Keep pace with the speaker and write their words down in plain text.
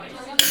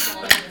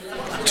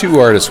two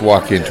artists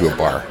walk into a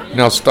bar.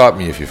 Now stop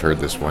me if you've heard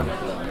this one.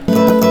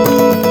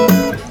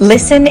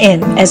 Listen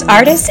in as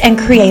artists and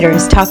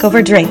creators talk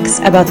over drinks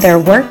about their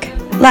work,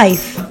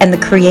 life, and the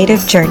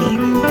creative journey.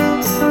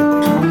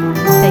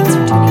 Thanks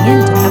for tuning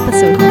in to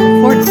episode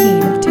number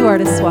 14 of Two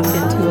Artists Walk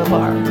Into a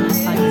Bar.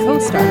 I'm your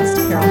host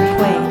artist, Carol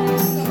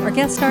McQuaid. Our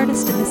guest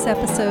artist in this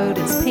episode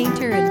is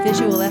painter and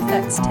visual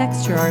FX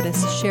texture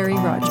artist Sherry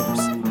Rogers.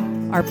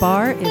 Our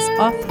bar is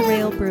Off the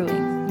Rail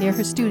Brewing, near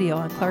her studio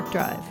on Clark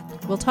Drive.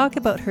 We'll talk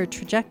about her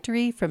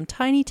trajectory from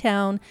tiny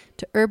town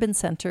to urban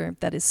center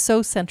that is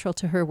so central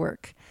to her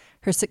work,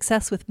 her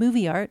success with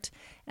movie art,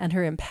 and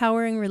her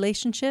empowering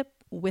relationship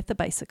with a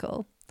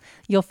bicycle.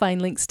 You'll find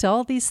links to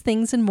all these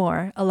things and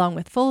more, along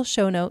with full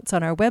show notes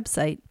on our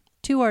website,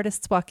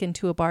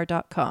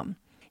 twoartistswalkintoabar.com.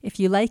 If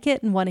you like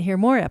it and want to hear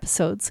more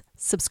episodes,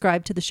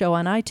 subscribe to the show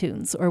on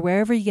iTunes or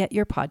wherever you get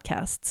your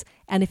podcasts.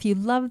 And if you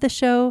love the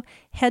show,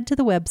 head to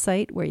the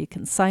website where you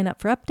can sign up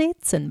for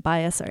updates and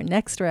buy us our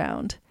next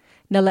round.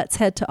 Now let's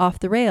head to Off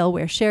the Rail,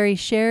 where Sherry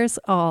shares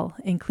all,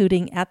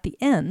 including at the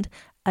end,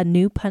 a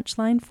new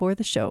punchline for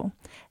the show.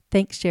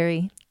 Thanks,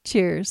 Sherry.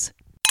 Cheers.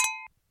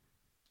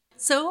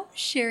 So,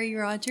 Sherry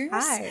Rogers,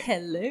 hi.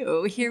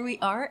 Hello. Here we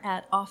are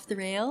at Off the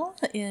Rail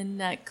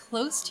in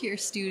close to your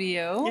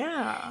studio.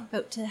 Yeah.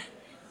 About to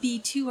be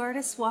two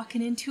artists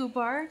walking into a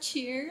bar.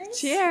 Cheers.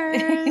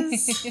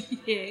 Cheers.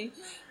 Yay.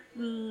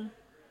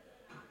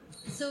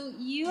 So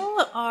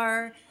you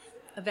are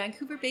a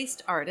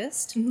Vancouver-based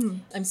artist. Mm-hmm.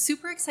 I'm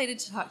super excited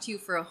to talk to you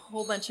for a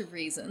whole bunch of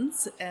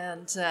reasons.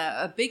 And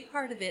a big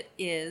part of it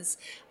is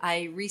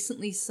I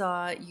recently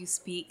saw you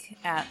speak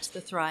at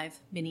the Thrive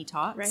Mini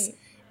Talks. Right.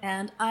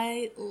 And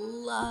I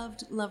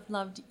loved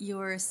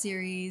your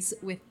series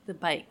with the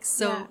bikes.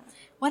 So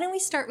why don't we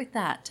start with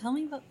that? Tell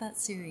me about that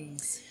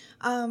series.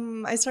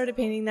 I started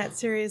painting that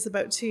series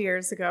about 2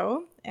 years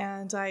ago,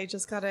 and I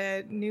just got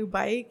a new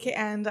bike,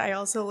 and I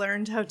also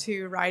learned how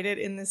to ride it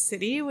in the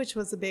city, which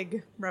was a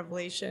big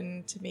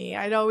revelation to me.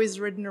 I'd always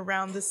ridden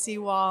around the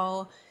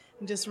seawall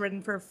and just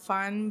ridden for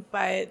fun,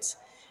 but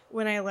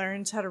when I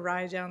learned how to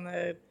ride down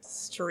the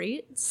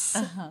streets,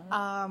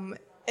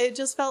 it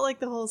just felt like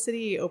the whole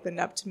city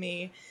opened up to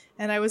me,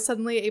 and I was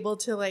suddenly able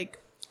to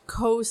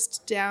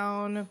coast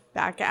down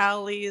back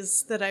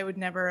alleys that I would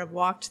never have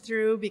walked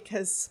through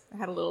because I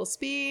had a little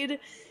speed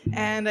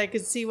and I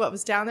could see what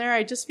was down there.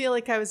 I just feel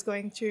like I was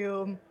going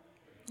through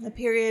a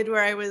period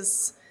where I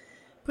was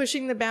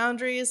pushing the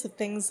boundaries of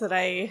things that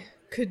I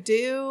could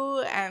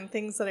do and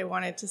things that I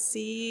wanted to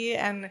see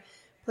and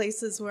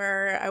places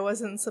where I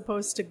wasn't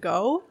supposed to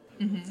go.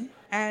 Mm-hmm.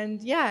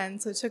 And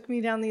so it took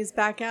me down these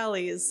back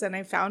alleys and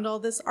I found all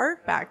this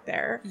art back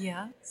there.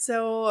 Yeah.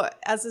 So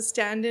as a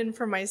stand-in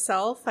for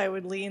myself, I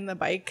would lean the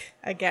bike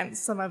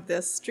against some of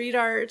this street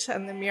art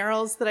and the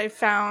murals that I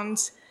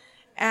found.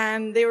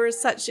 And they were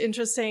such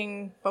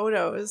interesting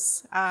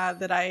photos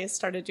that I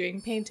started doing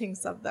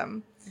paintings of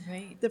them.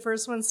 Right. The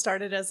first one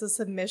started as a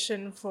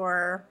submission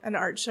for an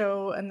art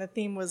show and the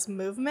theme was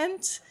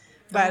movement.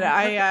 But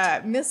I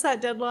missed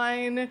that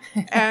deadline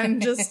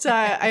and just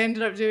I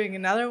ended up doing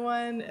another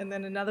one and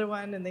then another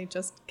one and they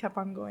just kept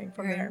on going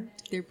from there.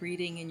 They're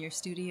breeding in your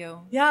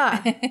studio.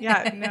 Yeah.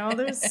 No,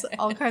 there's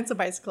all kinds of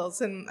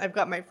bicycles and I've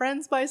got my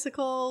friends'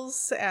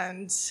 bicycles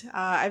and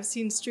I've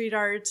seen street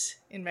art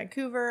in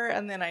Vancouver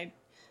and then I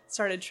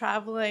started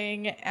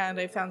traveling and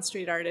I found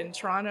street art in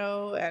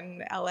Toronto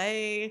and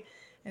LA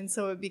and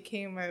so it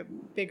became a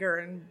bigger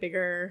and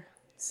bigger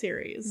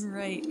series.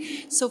 Right.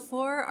 So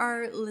for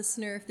our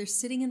listener, if they're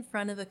sitting in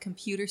front of a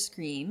computer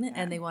screen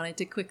and they wanted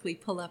to quickly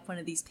pull up one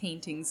of these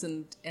paintings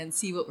and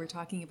see what we're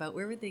talking about,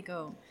 where would they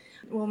go?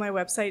 Well, my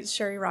website's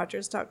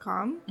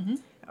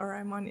sherryrogers.com or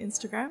I'm on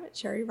Instagram at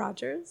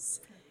sherryrogers.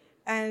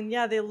 And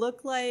they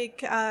look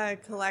like a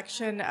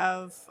collection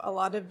of a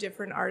lot of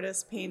different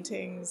artists'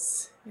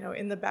 paintings,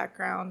 in the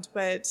background,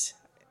 but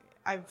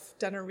I've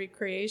done a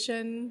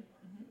recreation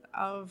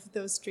of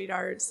those street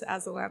arts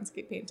as a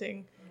landscape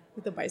painting.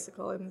 With the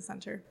bicycle in the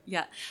center.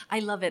 Yeah, I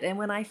love it. And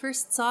when I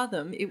first saw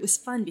them, it was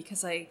fun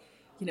because the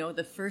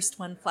first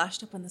one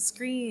flashed up on the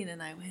screen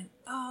and I went,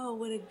 oh,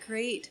 what a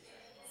great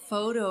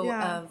photo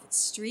of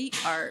street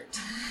art.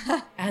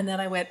 And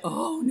then I went,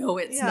 oh, no,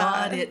 it's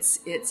not.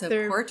 It's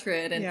a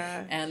portrait.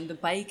 And the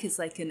bike is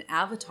like an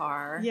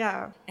avatar.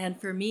 Yeah.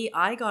 And for me,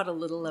 I got a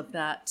little of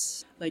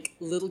that, like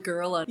little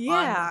girl on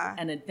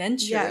an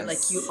adventure,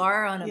 like you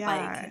are on a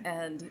bike.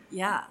 And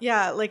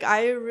like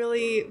I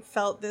really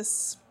felt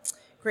this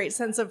great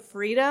sense of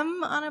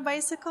freedom on a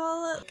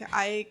bicycle.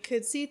 I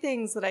could see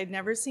things that I'd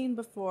never seen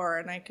before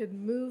and I could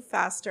move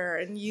faster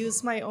and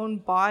use my own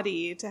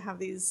body to have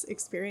these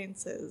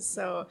experiences.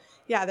 So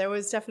there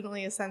was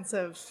definitely a sense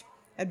of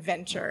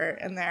adventure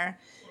in there.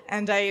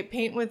 And I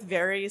paint with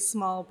very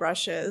small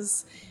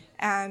brushes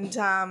And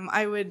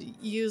I would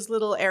use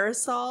little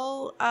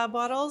aerosol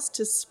bottles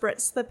to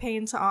spritz the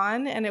paint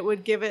on, and it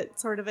would give it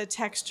sort of a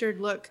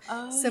textured look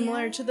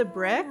similar to the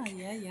brick.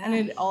 And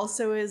it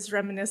also is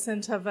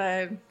reminiscent of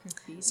a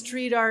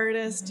street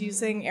artist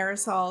using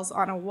aerosols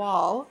on a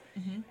wall.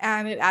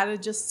 And it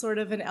added just sort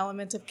of an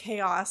element of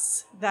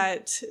chaos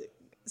that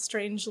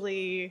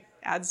strangely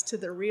adds to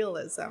the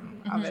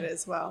realism of it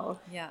as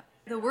well. Yeah.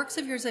 The works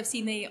of yours I've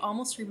seen, they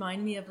almost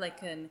remind me of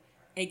like an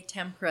egg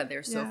tempera.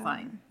 They're so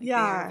fine. Like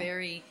they're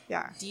very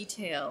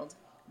detailed,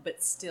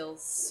 but still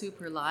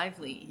super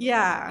lively.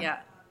 Yeah.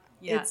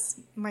 It's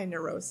my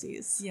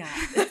neuroses. Yeah.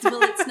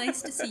 Well, it's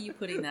nice to see you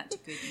putting that to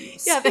good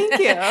use. Yeah, thank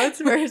you.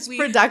 It's very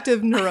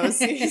productive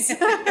neuroses.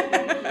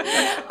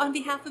 On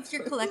behalf of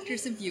your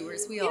collectors and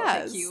viewers, we all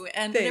thank you.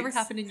 And thanks. whatever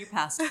happened in your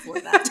past before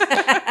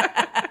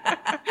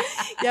that.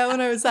 Yeah,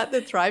 when I was at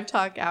the Thrive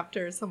Talk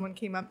after, someone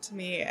came up to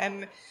me,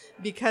 and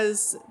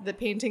because the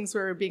paintings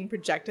were being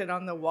projected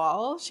on the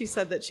wall, she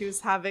said that she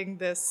was having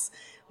this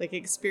like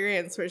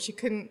experience where she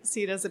couldn't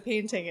see it as a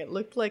painting. It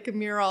looked like a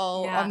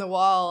mural on the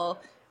wall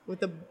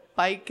with a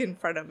bike in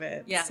front of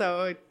it. Yeah.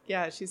 So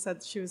she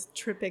said she was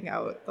tripping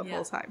out the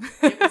whole time.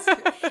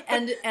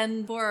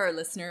 And for our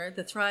listener,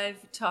 the Thrive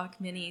Talk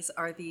Minis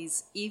are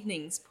these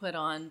evenings put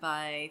on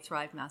by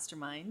Thrive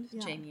Mastermind,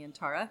 Jamie and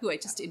Tara, who I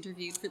just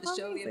interviewed for the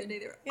show the other day.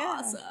 They were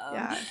awesome.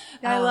 Yeah,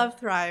 I love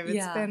Thrive.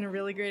 It's been a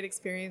really great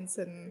experience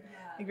and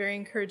very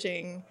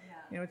encouraging.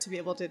 To be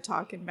able to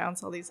talk and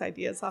bounce all these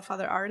ideas off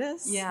other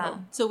artists. Yeah.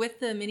 So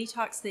with the mini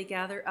talks, they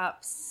gather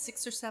up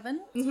 6 or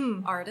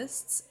 7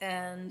 artists,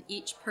 and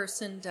each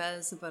person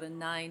does about a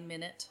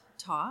 9-minute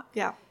talk.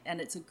 Yeah.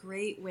 And it's a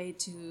great way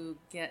to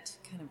get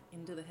kind of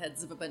into the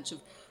heads of a bunch of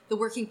the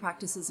working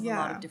practices of a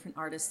lot of different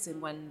artists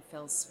in one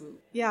fell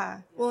swoop.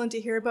 Yeah. Well, and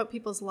to hear about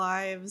people's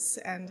lives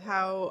and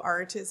how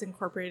art is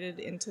incorporated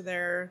into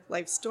their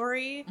life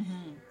story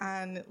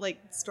and like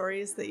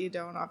stories that you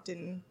don't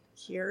often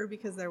hear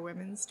because they're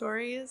women's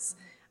stories.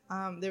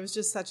 There was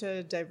just such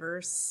a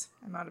diverse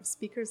amount of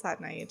speakers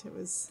that night.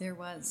 There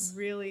was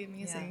really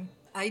amazing.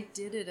 Yeah. I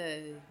did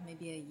it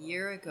maybe a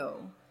year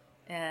ago,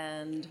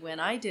 and when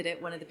I did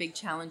it, one of the big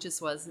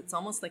challenges was it's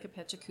almost like a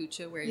Pecha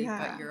Kucha where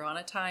you're on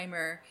a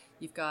timer,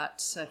 you've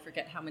got I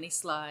forget how many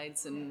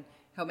slides and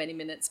how many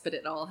minutes, but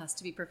it all has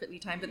to be perfectly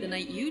timed. But the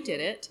night you did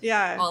it,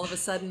 all of a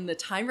sudden the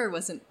timer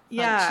wasn't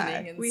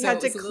functioning. And we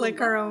had to click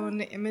our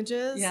own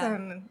images.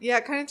 And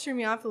it kind of threw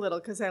me off a little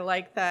because I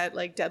like that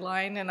like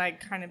deadline and I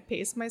kind of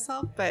pace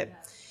myself. But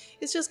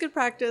it's just good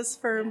practice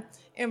for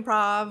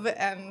improv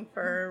and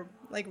for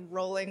like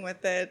rolling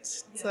with it.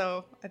 Yeah.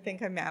 So I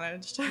think I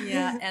managed.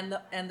 Yeah,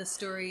 and the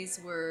stories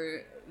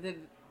were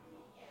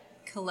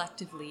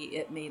collectively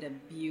it made a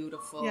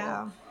beautiful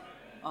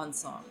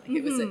ensemble. Like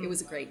it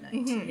was a great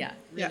night. Yeah,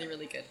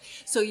 really good.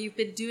 So you've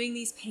been doing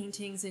these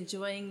paintings,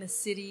 enjoying the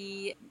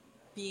city,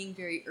 being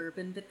very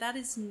urban, but that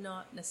is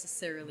not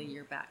necessarily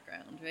your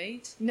background,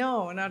 right?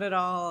 No, not at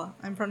all.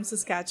 I'm from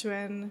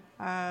Saskatchewan,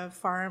 a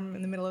farm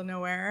in the middle of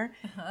nowhere.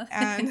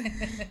 And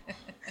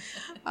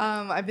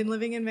I've been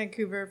living in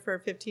Vancouver for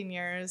 15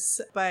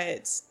 years,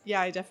 but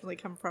I definitely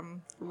come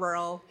from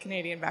rural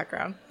Canadian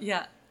background.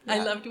 Yeah. I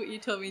loved what you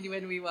told me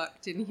when we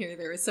walked in here.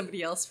 There was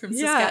somebody else from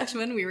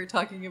Saskatchewan. We were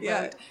talking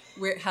about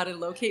how to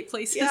locate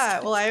places.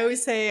 Yeah, well, I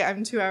always say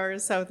I'm 2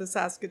 hours south of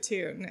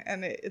Saskatoon,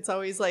 and it's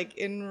always like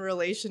in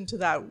relation to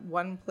that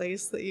one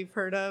place that you've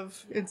heard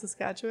of in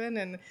Saskatchewan.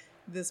 And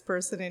this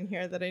person in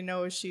here that I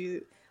know,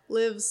 she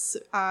lives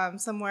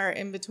somewhere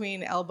in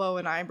between Elbow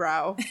and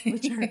Eyebrow,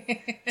 which are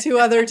 2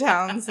 other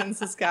towns in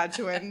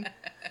Saskatchewan.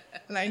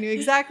 And I knew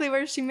exactly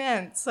where she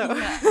meant. So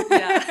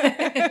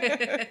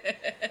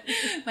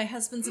my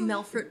husband's a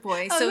Melfort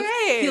boy, so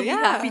he'll be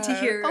happy to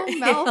hear. Oh,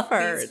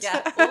 Melfort.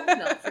 Old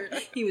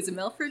Melfort. He was a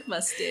Melfort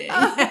Mustang.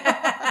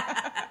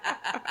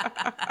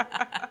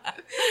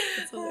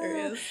 That's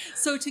hilarious.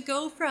 So to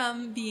go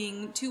from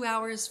being 2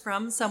 hours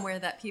from somewhere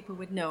that people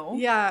would know,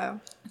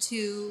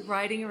 to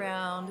riding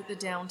around the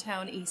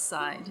downtown east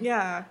side.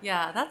 Yeah,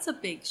 that's a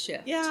big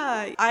shift.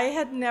 Yeah, I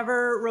had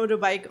never rode a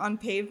bike on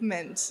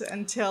pavement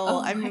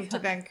until I moved to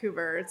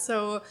Vancouver.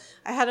 So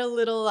I had a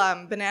little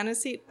banana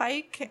seat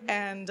bike,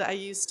 and I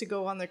used to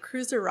go on the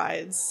cruiser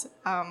rides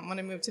when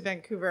I moved to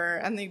Vancouver,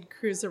 and they'd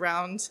cruise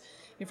around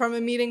from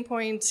a meeting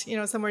point,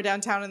 somewhere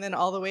downtown, and then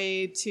all the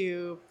way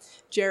to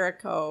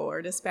Jericho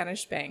or to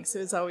Spanish Bank. So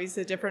it was always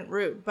a different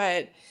route.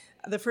 But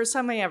the first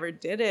time I ever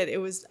did it,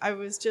 I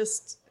was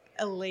just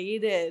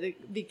elated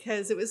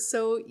because it was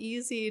so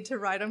easy to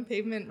ride on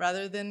pavement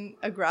rather than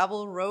a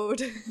gravel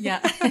road. Yeah.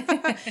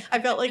 I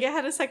felt like I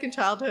had a second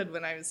childhood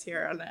when I was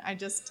here, and I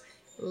just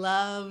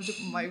loved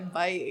my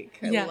bike.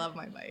 I love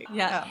my bike.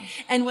 Yeah.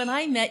 And when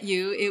I met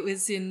you, it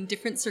was in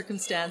different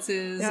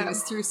circumstances. It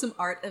was through some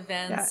art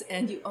events,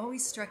 and you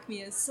always struck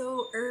me as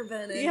so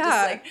urban and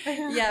just like,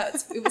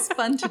 it was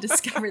fun to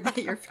discover that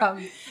you're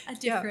from a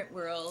different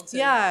world.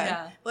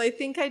 And, Well, I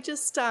think I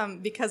just,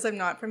 because I'm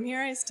not from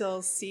here, I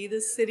still see the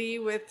city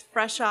with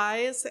fresh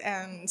eyes,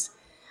 and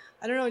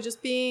I don't know,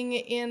 just being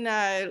in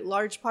a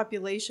large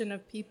population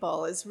of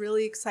people is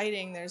really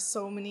exciting. There's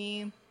so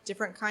many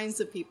different kinds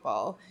of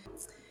people.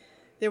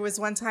 There was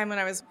one time when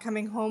I was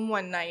coming home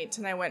one night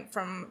and I went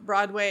from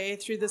Broadway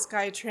through the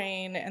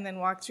SkyTrain and then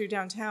walked through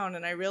downtown,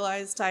 and I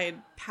realized I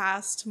had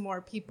passed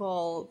more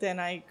people than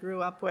I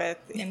grew up with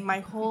in my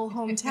whole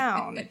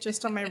hometown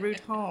just on my route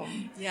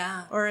home.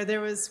 Yeah. Or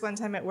there was one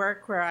time at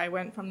work where I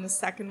went from the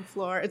second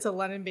floor, it's a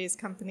London-based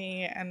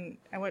company, and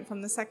I went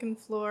from the second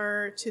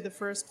floor to the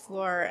first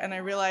floor, and I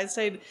realized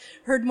I'd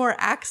heard more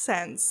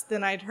accents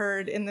than I'd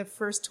heard in the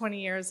first 20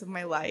 years of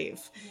my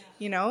life,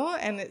 you know?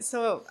 And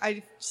so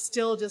I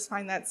still just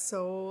find that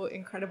so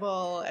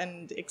incredible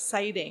and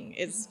exciting.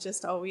 It's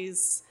just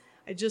always,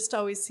 I just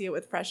always see it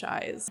with fresh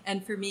eyes.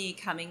 And for me,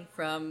 coming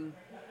from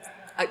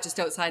just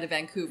outside of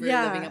Vancouver,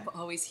 Yeah. living up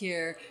always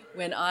here,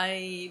 when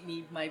I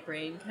need my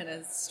brain kind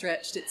of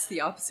stretched, it's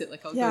the opposite.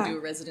 Like I'll Yeah. go do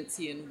a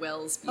residency in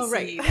Wells, BC, Oh,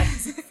 right. that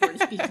has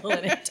 40 people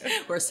in it,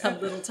 or some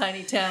little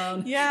tiny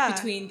town Yeah.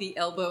 between the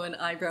elbow and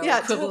eyebrow Yeah,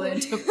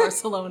 equivalent totally. of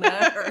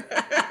Barcelona. Or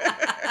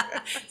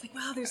it's like,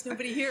 wow, there's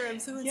nobody here. I'm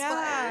so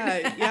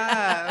inspired.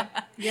 Yeah.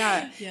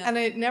 Yeah. And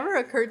it never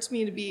occurred to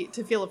me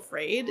to feel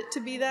afraid to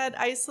be that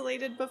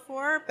isolated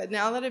before. But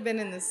now that I've been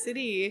in the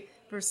city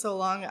for so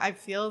long, I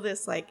feel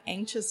this like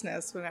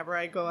anxiousness whenever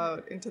I go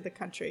out into the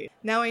country.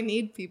 Now I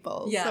need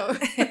people. Yeah. So.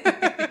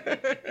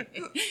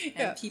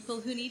 And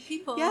people who need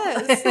people.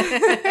 Yes.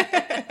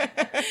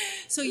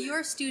 So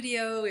your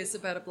studio is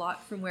about a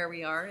block from where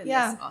we are in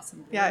Yeah. this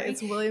awesome Yeah, brewery.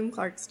 it's William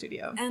Clark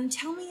Studio. And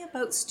tell me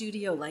about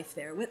studio life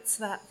there. What's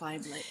that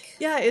vibe like?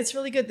 Yeah, it's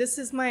really good. This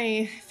is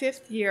my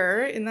 5th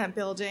year in that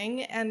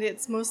building, and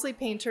it's mostly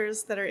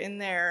painters that are in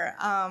there.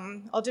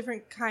 All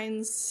different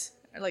kinds,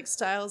 like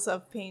styles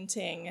of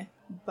painting,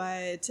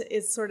 but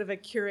it's sort of a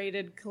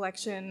curated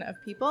collection of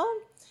people.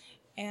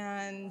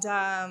 And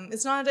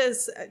it's not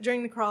as,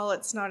 during the crawl,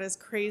 it's not as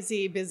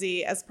crazy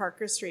busy as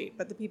Parker Street,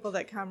 but the people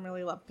that come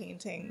really love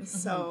painting.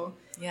 So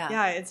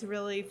yeah, it's a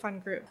really fun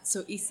group.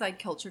 So Eastside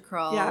Culture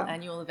Crawl, Yeah.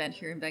 annual event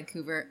here in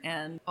Vancouver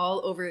and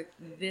all over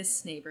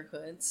this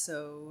neighborhood.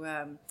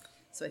 So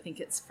so I think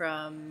it's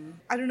from...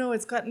 I don't know,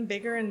 it's gotten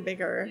bigger and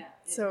bigger.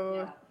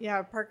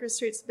 Yeah, Parker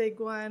Street's a big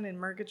one, and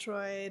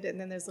Murgatroyd, and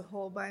then there's a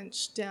whole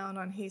bunch down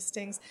on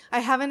Hastings. I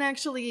haven't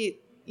actually,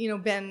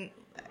 been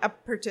a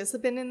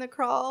participant in the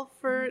crawl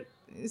for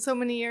so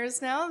many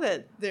years now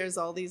that there's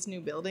all these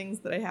new buildings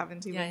that I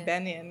haven't even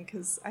been in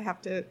because I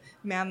have to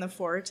man the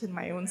fort in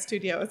my own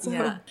studio. So.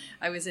 Yeah,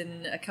 I was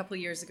in a couple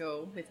years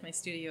ago with my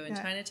studio in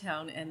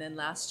Chinatown, and then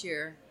last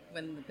year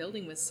when the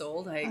building was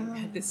sold, I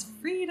had this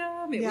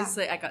freedom. It was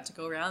like I got to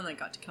go around and I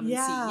got to come and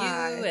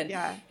see you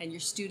and your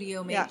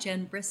studio made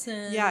Jen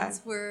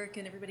Brisson's work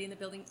and everybody in the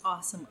building.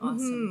 Awesome.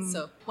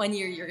 So one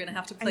year you're going to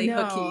have to play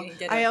hooky and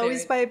get I out always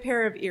there. buy a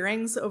pair of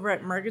earrings over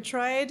at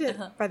Murgatroyd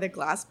by the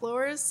glass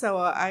blowers. So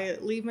I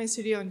leave my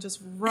studio and just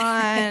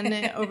run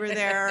over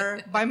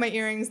there, buy my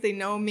earrings. They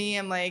know me.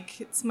 I'm like,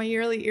 it's my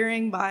yearly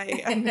earring buy.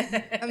 And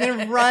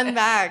then run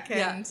back.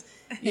 And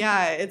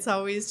it's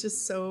always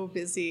just so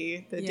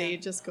busy. The day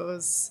just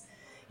goes,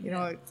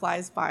 it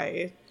flies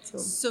by.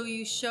 So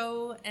you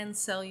show and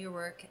sell your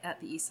work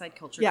at the Eastside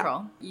Culture Yeah.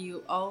 Crawl.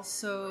 You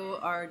also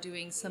are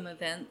doing some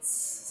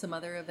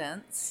other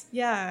events.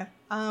 Yeah,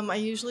 I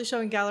usually show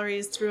in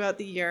galleries throughout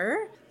the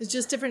year. It's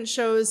just different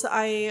shows.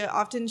 I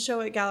often show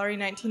at Gallery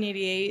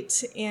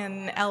 1988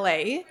 in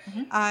LA.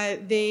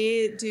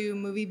 They do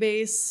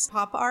movie-based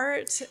pop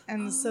art,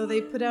 and so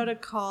they put out a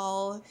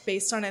call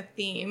based on a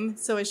theme.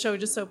 So a show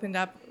just opened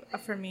up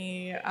for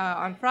me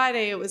on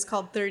Friday. It was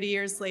called 30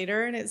 Years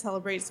Later, and it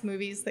celebrates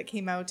movies that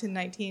came out in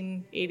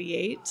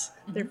 1988,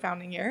 their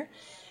founding year.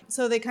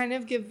 So they kind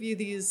of give you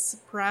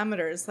these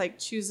parameters, like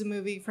choose a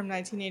movie from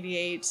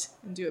 1988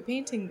 and do a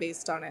painting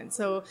based on it.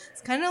 So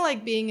it's kind of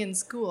like being in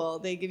school.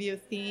 They give you a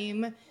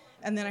theme,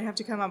 and then I have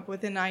to come up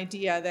with an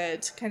idea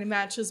that kind of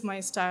matches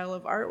my style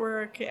of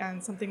artwork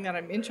and something that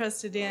I'm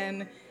interested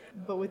in,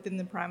 but within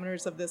the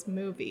parameters of this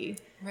movie.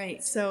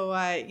 Right. So,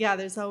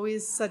 there's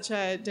always such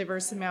a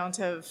diverse amount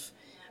of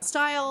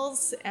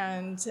styles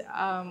and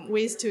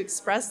ways to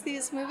express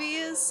these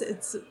movies.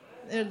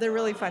 They're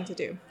really fun to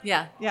do.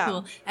 Yeah, Yeah.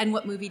 cool. And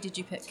what movie did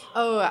you pick?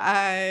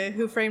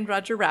 Who Framed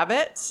Roger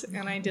Rabbit?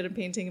 And I did a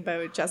painting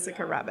about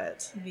Jessica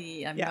Rabbit.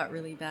 I'm not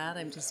really bad.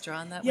 I'm just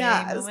drawn that way.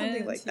 Yeah, moment.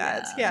 something like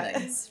that. Yeah.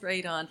 Nice.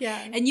 Right on.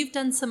 Yeah. And you've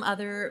done some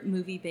other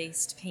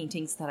movie-based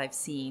paintings that I've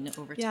seen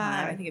over Yeah.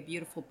 time. I think a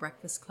beautiful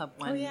Breakfast Club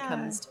one yeah.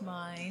 comes to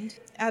mind.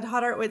 At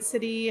Hot Art Wit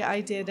City,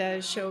 I did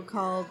a show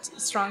called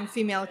Strong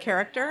Female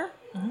Character.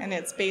 And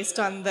it's based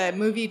on the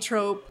movie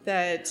trope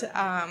that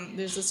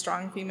there's a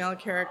strong female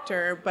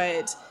character,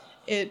 but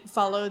it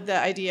followed the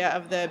idea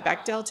of the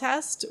Bechdel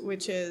test,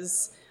 which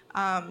is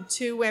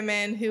two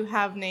women who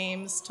have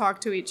names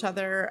talk to each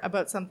other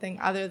about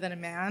something other than a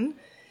man.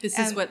 This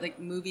is what, like,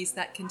 movies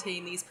that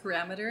contain these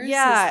parameters?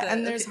 Yeah,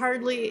 and there's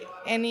hardly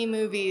any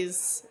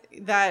movies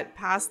that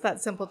pass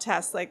that simple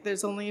test. Like,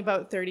 there's only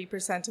about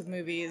 30% of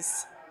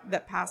movies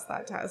that pass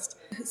that test.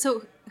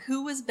 So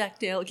who was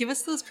Bechdel? Give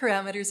us those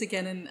parameters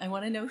again, and I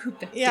want to know who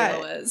Bechdel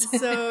was.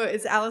 So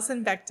it's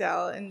Alison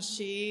Bechdel, and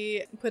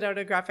she put out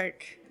a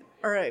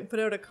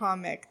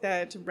comic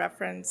that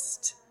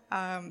referenced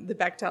the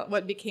Bechdel,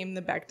 what became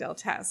the Bechdel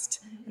test.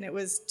 And it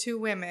was two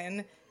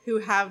women who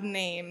have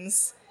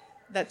names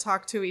that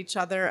talk to each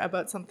other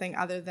about something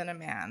other than a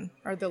man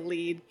or the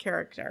lead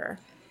character.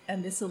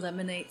 And this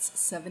eliminates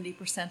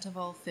 70% of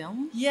all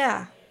film?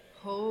 Yeah.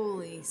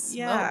 Holy smoke.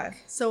 Yeah.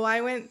 So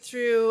I went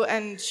through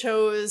and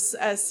chose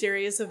a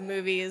series of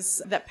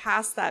movies that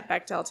passed that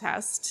Bechdel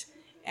test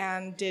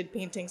and did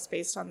paintings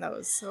based on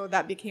those. So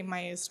that became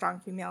my strong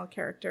female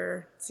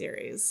character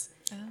series.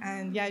 Oh.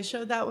 And yeah, I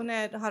showed that one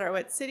at Hot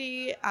Art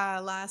City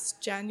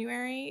last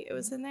January. It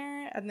was in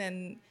there. And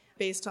then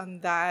based on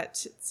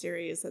that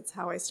series, that's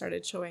how I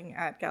started showing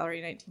at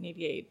Gallery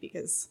 1988,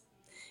 because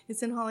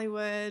it's in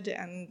Hollywood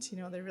and, you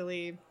know,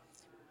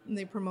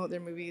 they promote their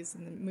movies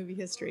and the movie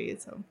history.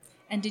 So.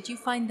 And did you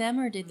find them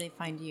or did they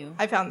find you?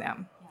 I found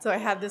them. So I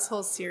had this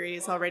whole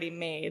series already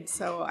made,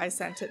 so I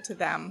sent it to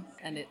them.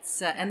 And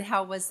it's and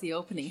how was the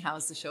opening?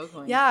 How's the show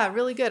going? Yeah,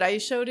 really good. I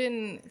showed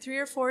in 3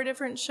 or 4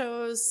 different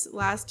shows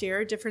last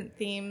year, different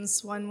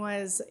themes. One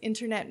was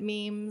internet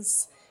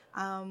memes.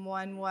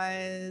 One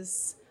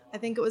was, I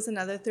think it was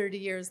another 30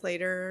 Years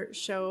Later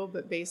show,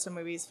 but based on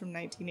movies from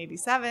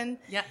 1987.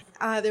 Yeah.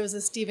 There was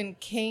a Stephen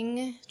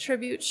King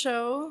tribute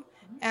show.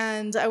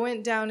 And I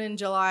went down in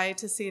July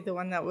to see the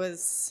one that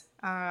was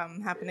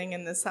happening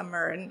in the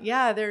summer. And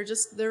yeah, they're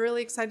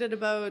really excited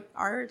about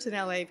art in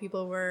LA.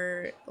 People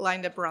were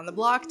lined up around the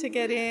block to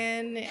get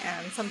in,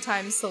 and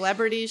sometimes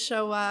celebrities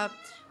show up.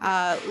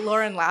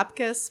 Lauren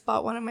Lapkus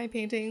bought one of my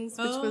paintings,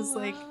 which was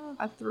like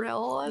a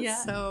thrill. Yeah.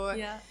 So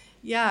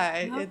yeah,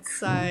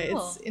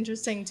 it's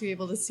interesting to be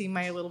able to see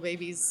my little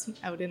babies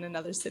out in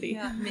another city.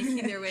 Yeah,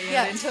 making their way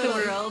out into the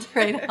world.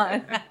 Right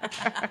on.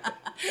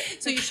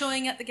 So you're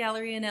showing at the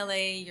gallery in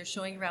LA, you're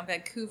showing around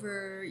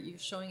Vancouver, you're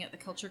showing at the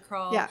Culture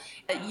Crawl. Yeah.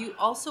 You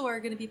also are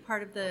going to be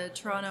part of the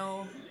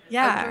Toronto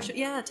outdoor show.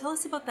 Yeah, tell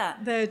us about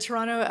that. The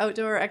Toronto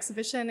Outdoor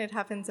Exhibition, it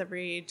happens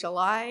every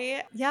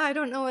July. Yeah, I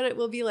don't know what it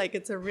will be like.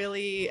 It's a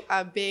really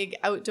big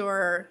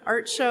outdoor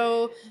art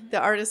show. The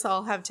artists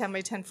all have 10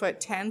 by 10 foot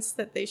tents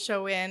that they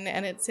show in,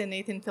 and it's in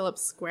Nathan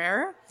Phillips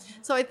Square.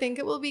 So I think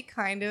it will be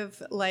kind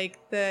of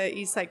like the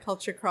Eastside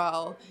Culture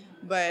Crawl,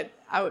 but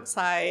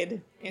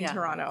outside in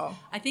Toronto.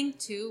 I think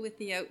too with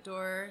the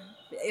outdoor,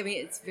 I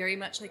mean, it's very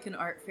much like an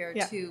art fair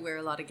too, where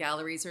a lot of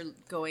galleries are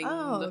going,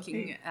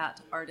 looking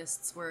at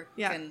artists' work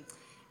and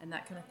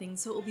that kind of thing.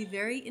 So it will be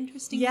very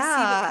interesting to see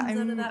what comes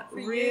out of that for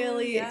you. I'm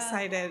really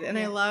excited. And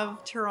I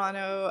love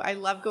Toronto. I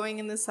love going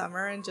in the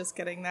summer and just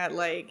getting that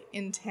like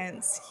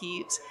intense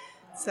heat.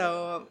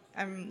 So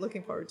I'm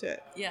looking forward to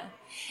it. Yeah.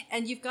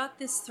 And you've got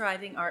this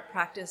thriving art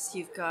practice.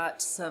 You've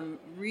got some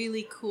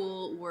really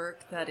cool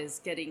work that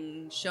is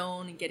getting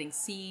shown and getting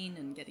seen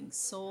and getting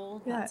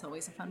sold. Yeah. That's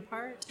always a fun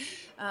part.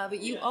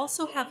 But you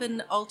also have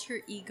an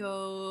alter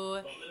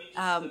ego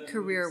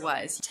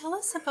career-wise. Tell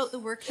us about the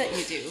work that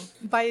you do.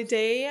 By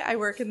day, I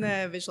work in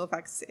the visual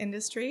effects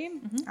industry.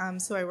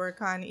 So I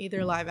work on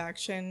either live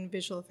action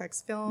visual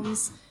effects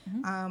films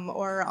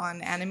or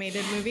on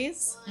animated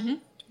movies.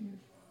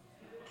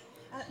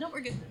 No,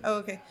 we're good. Oh,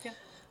 okay.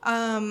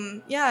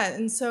 Yeah.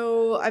 And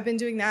so I've been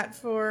doing that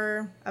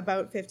for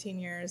about 15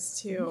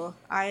 years too.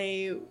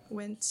 I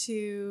went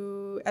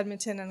to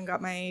Edmonton and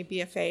got my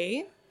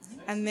BFA,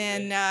 and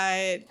then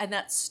and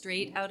that's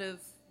straight out of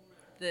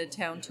the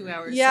town, 2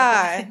 hours.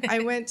 Yeah, I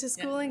went to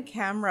school in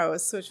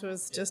Camrose, which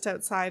was just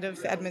outside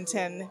of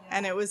Edmonton,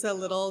 and it was a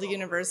little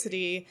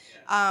university,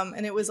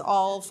 and it was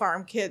all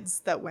farm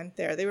kids that went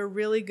there. They were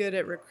really good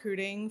at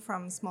recruiting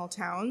from small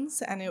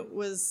towns, and it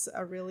was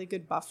a really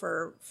good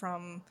buffer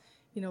from,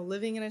 you know,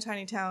 living in a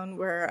tiny town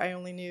where I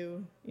only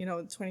knew,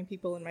 20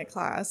 people in my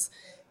class,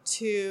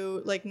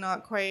 to like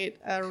not quite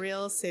a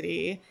real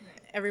city.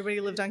 Everybody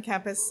lived on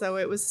campus, so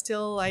it was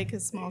still like a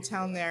small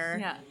town there.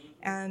 Yeah.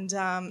 And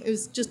it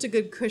was just a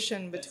good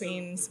cushion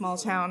between small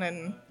town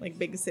and like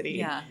big city.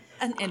 Yeah,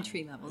 an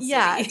entry level city.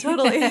 Yeah,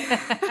 totally.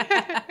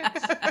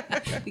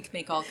 We can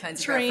make all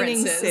kinds Training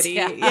of references. City,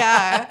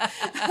 yeah.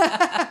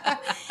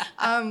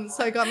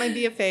 So I got my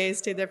BFA,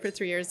 stayed there for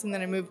 3 years, and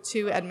then I moved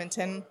to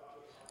Edmonton.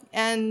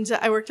 And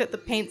I worked at the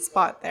Paint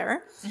Spot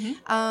there.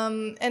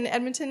 And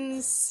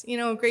Edmonton's,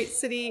 a great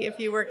city if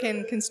you work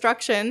in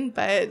construction,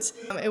 but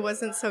it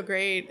wasn't so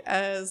great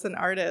as an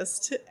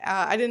artist.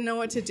 I didn't know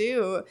what to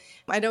do.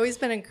 I'd always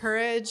been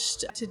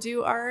encouraged to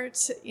do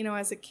art,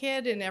 as a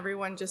kid, and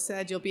everyone just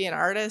said, you'll be an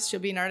artist,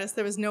 you'll be an artist.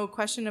 There was no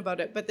question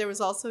about it, but there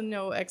was also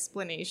no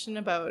explanation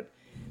about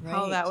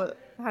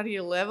how do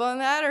you live on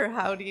that, or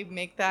how do you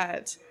make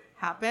that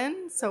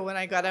happen? So when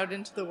I got out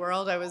into the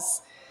world, I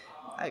was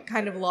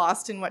kind of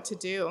lost in what to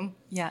do.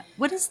 Yeah.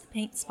 What is the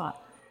Paint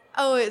Spot?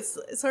 Oh, it's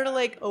sort of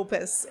like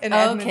Opus in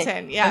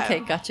Edmonton. Okay. Yeah. Okay,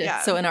 gotcha.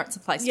 Yeah. So an art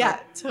supply store. Yeah,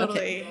 totally.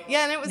 Okay.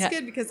 Yeah, and it was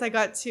good because I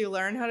got to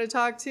learn how to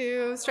talk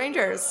to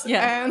strangers.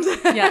 Yeah. And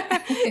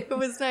yeah. it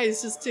was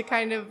nice just to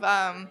kind of,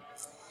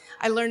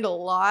 I learned a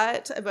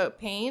lot about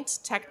paint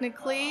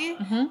technically,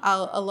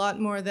 a lot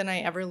more than I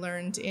ever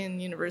learned in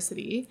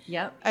university.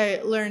 Yep.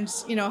 I learned,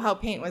 how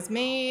paint was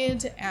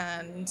made,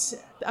 and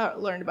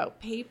learned about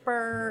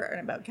paper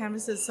and about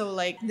canvases. So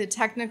like the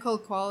technical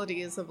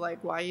qualities of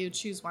like why you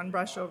choose one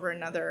brush over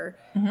another.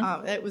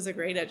 It was a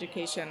great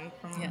education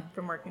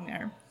from working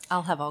there.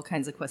 I'll have all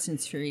kinds of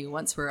questions for you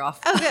once we're off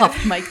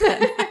mic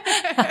then.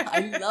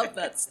 I love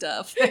that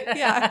stuff.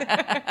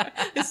 Yeah.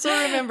 I still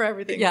remember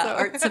everything. Yeah, so.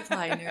 art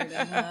supply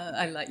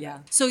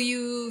nerd. So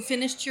you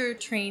finished your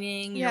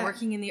training, you're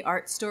working in the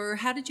art store.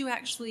 How did you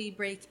actually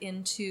break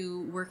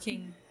into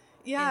working?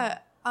 Yeah.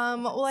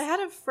 Well, I had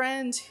a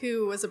friend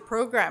who was a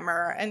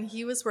programmer, and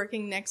he was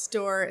working next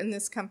door in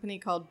this company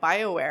called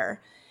BioWare.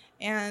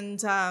 And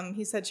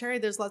he said, Sherry,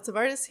 there's lots of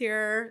artists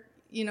here.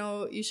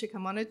 You should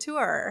come on a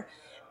tour.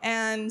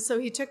 And so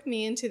he took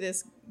me into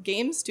this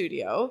game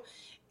studio,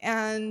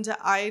 and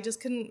I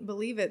just couldn't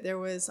believe it. There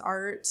was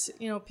art,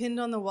 pinned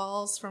on the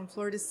walls from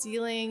floor to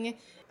ceiling.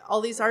 All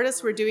these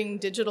artists were doing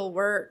digital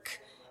work.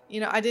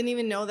 I didn't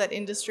even know that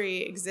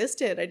industry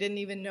existed. I didn't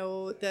even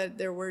know that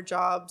there were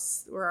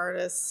jobs where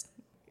artists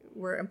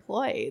were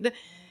employed.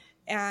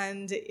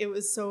 And it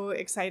was so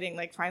exciting.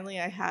 Like finally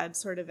I had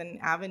sort of an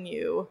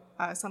avenue,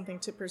 something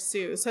to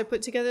pursue. So I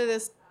put together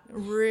this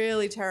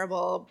really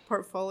terrible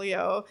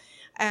portfolio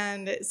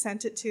and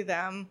sent it to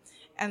them.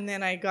 And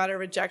then I got a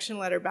rejection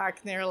letter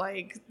back, and they're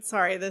like,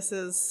 sorry, this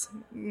is,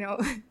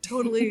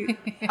 totally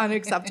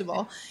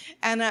unacceptable.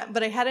 And,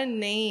 but I had a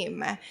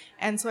name.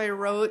 And so I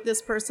wrote this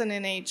person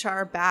in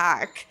HR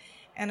back,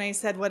 and I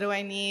said, what do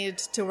I need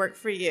to work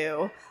for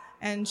you?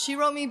 And she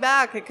wrote me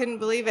back. I couldn't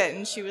believe it.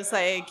 And she was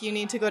like, you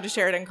need to go to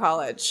Sheridan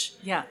College.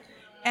 Yeah.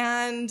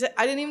 And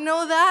I didn't even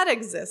know that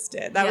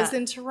existed. That was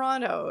in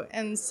Toronto.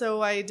 And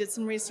so I did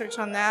some research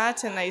on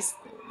that, and I,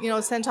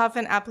 sent off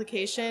an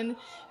application.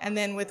 And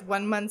then with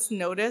 1 month's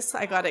notice,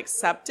 I got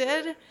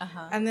accepted.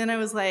 And then I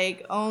was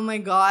like, oh my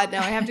God,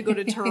 now I have to go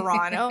to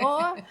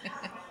Toronto.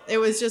 It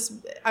was just,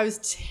 I was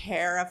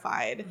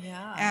terrified.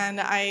 Yeah.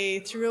 And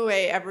I threw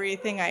away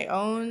everything I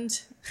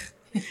owned.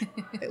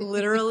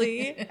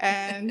 Literally,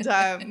 and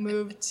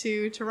moved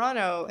to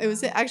Toronto. It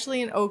was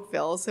actually in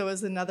Oakville, so it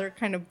was another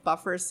kind of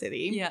buffer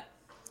city.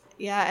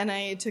 Yeah, and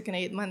I took an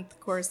 8-month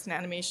course in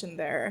animation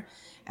there.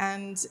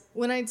 And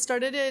when I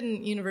started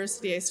in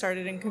university, I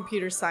started in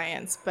computer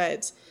science,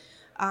 but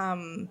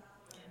I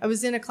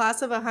was in a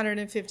class of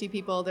 150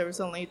 people. There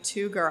was only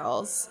 2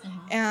 girls,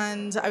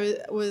 and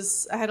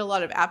I had a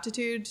lot of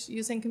aptitude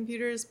using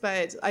computers,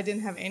 but I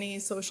didn't have any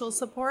social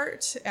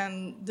support,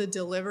 and the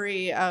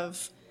delivery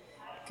of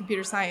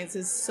computer science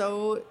is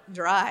so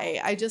dry.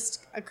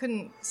 I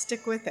couldn't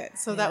stick with it.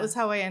 So that was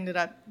how I ended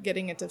up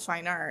getting into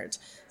fine art.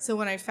 So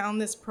when I found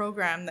this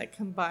program that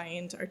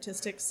combined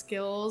artistic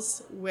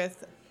skills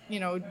with,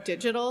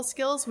 digital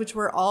skills, which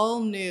were all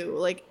new,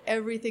 like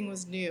everything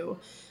was new.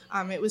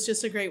 It was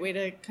just a great way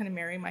to kind of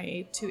marry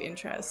my 2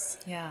 interests.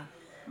 Yeah.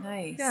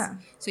 Nice. Yeah.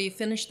 So you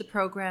finished the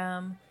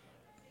program,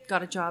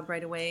 got a job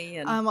right away.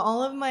 And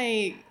all of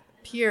my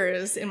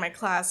peers in my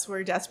class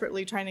were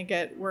desperately trying to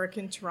get work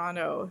in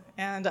Toronto,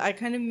 and I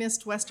kind of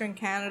missed Western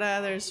Canada.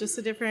 There's just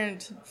a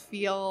different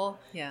feel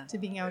to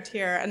being out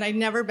here, and I'd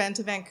never been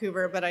to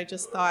Vancouver, but I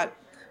just thought,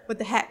 what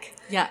the heck?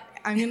 Yeah.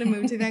 I'm going to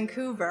move to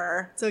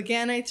Vancouver. So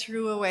again, I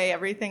threw away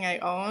everything I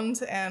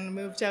owned and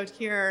moved out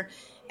here.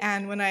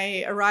 And when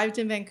I arrived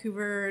in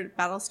Vancouver,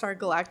 Battlestar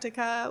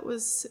Galactica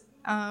was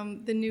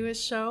the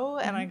newest show,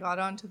 and I got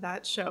onto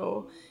that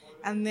show.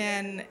 And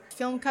then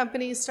film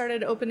companies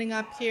started opening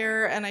up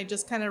here, and I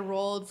just kind of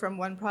rolled from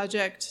one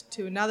project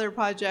to another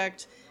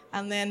project,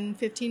 and then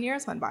 15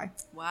 years went by.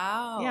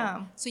 Wow.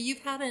 Yeah. So you've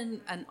had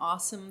an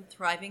awesome,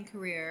 thriving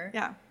career.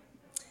 Yeah.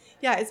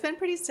 Yeah, it's been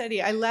pretty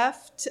steady. I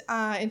left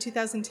in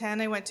 2010.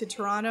 I went to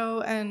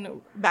Toronto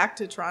and back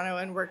to Toronto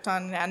and worked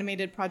on an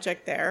animated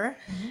project there.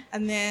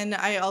 And then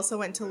I also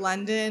went to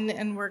London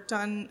and worked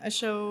on a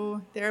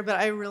show there, but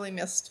I really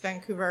missed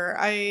Vancouver.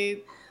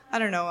 I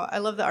don't know. I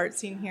love the art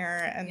scene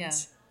here, and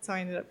so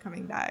I ended up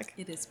coming back.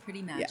 It is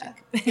pretty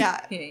magic.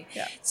 Yeah.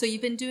 Yeah. So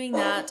you've been doing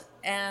that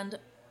and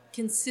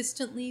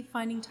consistently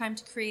finding time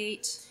to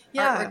create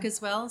artwork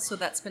as well. So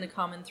that's been a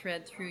common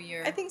thread through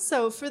your... I think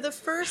so. For the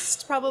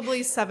first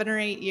probably 7 or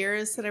 8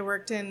 years that I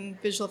worked in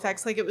visual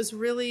effects, like it was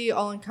really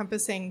all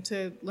encompassing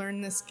to learn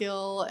the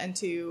skill and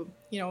to,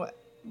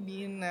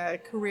 be in a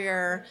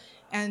career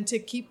and to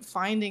keep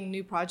finding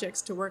new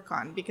projects to work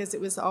on, because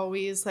it was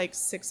always like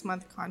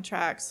 6-month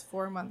contracts,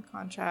 4-month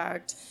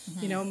contract,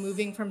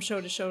 moving from show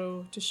to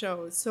show to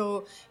show.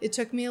 So it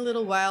took me a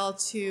little while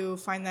to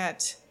find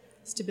that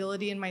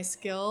stability in my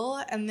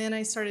skill, and then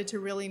I started to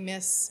really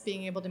miss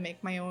being able to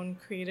make my own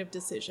creative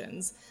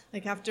decisions.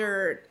 Like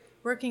after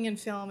working in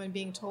film and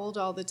being told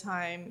all the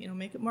time,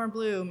 make it more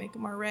blue, make it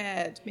more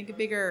red, make it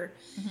bigger,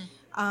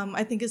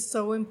 I think it's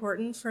so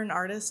important for an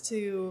artist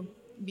to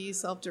be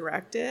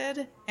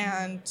self-directed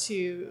and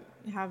to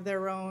have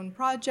their own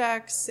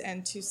projects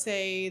and to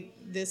say,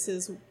 this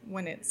is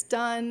when it's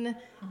done,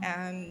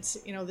 and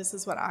this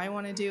is what I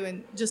want to do,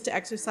 and just to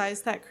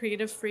exercise that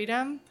creative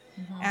freedom.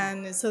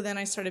 And so then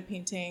I started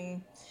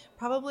painting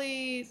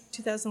probably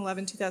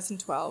 2011,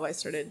 2012. I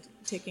started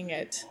taking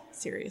it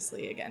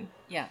seriously again.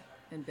 Yeah.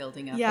 And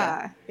building up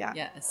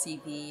a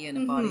CV and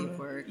a body of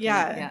work.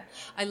 Yeah.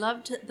 I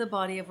loved the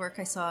body of work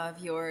I saw of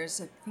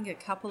yours, I think a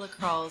couple of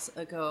crawls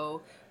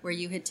ago, where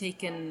you had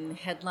taken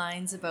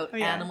headlines about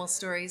animal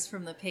stories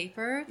from the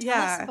paper. Tell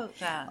us about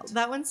that.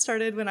 That one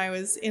started when I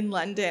was in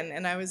London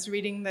and I was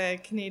reading the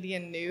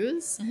Canadian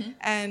news.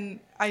 And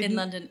in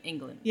London,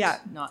 England. Yeah.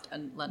 Not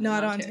in London,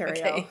 not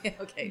Ontario.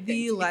 Okay.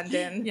 The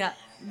London. Yeah.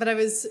 But I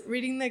was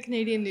reading the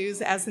Canadian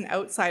news as an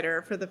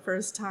outsider for the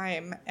first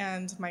time.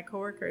 And my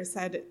coworker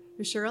said,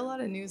 "There's sure a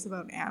lot of news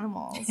about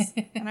animals."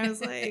 And I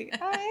was like,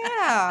 "Oh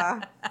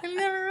yeah, I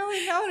never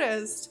really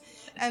noticed."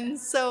 And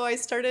so I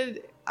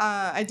started,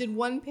 I did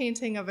one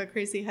painting of a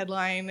crazy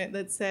headline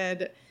that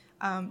said,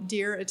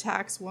 "Deer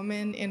attacks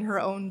woman in her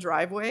own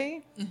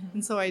driveway."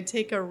 And so I'd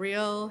take a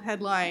real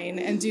headline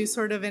and do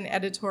sort of an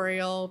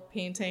editorial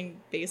painting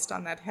based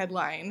on that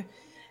headline.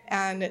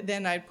 And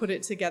then I'd put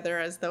it together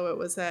as though it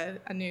was a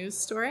news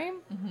story.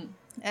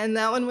 And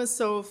that one was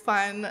so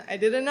fun. I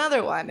did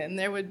another one, and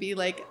there would be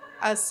like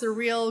a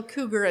surreal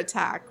cougar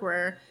attack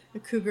where a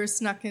cougar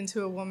snuck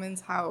into a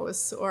woman's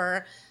house.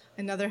 Or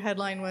another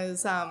headline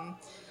was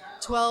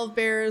 12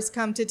 bears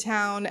come to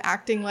town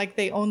acting like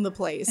they own the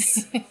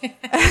place.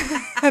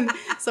 And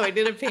so I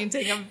did a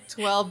painting of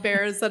 12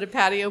 bears at a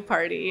patio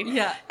party.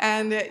 Yeah.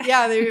 And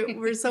they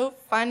were so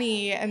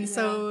funny and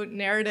so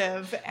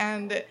narrative.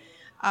 And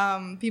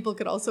people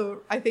could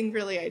also, I think,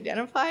 really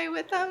identify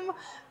with them.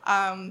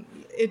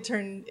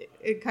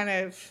 It kind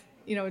of,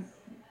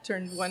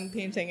 turned one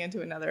painting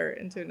into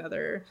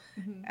another.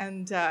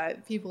 And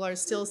people are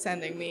still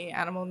sending me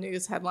animal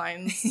news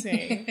headlines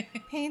saying,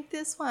 "Paint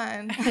this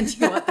one." And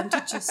you want them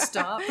to just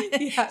stop?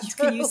 You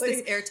can use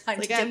this airtime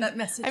to get that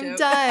message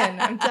out.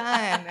 I'm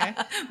done.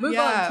 Move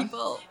on,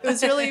 people. It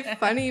was really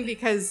funny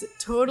because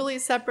totally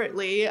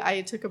separately,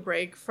 I took a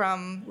break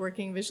from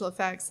working visual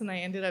effects and I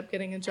ended up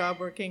getting a job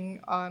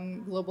working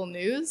on Global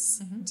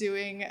News,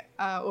 doing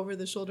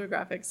over-the-shoulder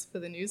graphics for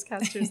the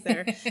newscasters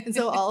there. And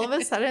so all of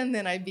a sudden,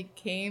 then I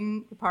became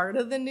part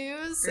of the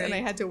news. Right. And I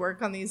had to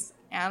work on these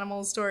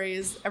animal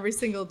stories every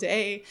single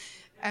day.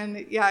 And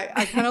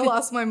I kind of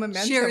lost my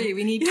momentum. Sherry,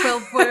 we need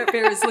 12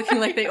 bears looking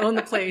like they own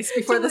the place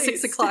before the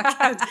 6 o'clock.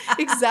 Yeah,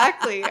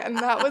 exactly. And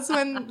that was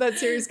when that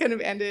series kind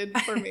of ended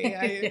for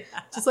me.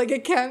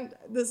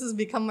 This has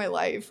become my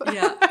life.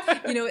 Yeah.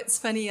 It's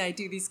funny. I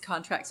do these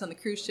contracts on the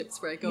cruise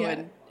ships where I go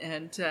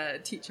and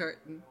teach art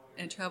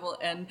and travel.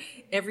 And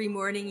every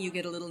morning you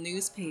get a little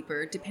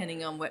newspaper,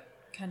 depending on what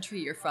country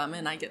you're from,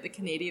 and I get the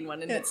Canadian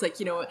one, and it's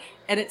like,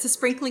 and it's a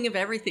sprinkling of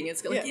everything.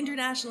 It's got like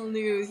international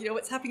news,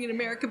 what's happening in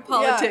American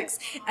politics,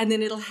 and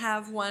then it'll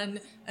have one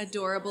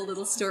adorable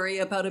little story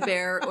about a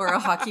bear or a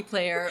hockey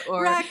player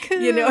or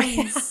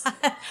raccoons.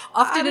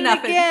 Often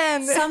enough,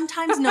 again.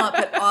 Sometimes not,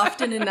 but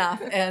often enough,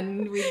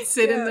 and we'd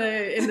sit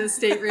in the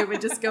stateroom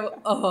and just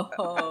go,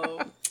 oh,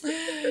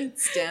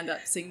 stand up,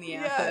 sing the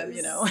anthem,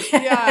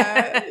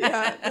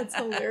 That's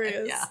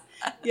hilarious.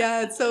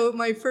 So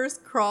my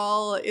first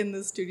crawl in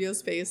the studio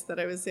space that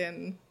I was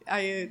in,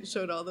 I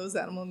showed all those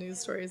animal news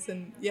stories,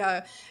 and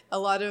a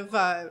lot of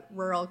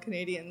rural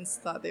Canadians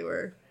thought they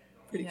were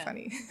pretty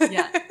funny.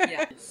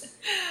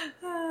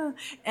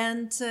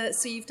 And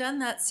so you've done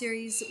that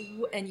series,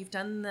 and you've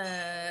done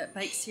the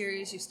bike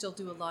series. You still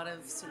do a lot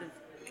of sort of,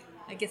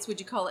 I guess, would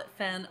you call it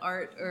fan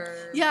art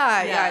or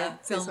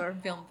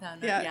film fan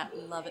art? Yeah,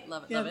 love it.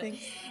 Thanks.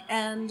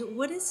 And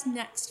what is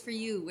next for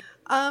you?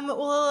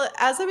 Well,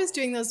 as I was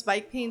doing those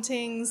bike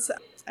paintings,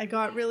 I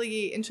got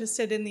really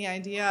interested in the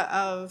idea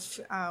of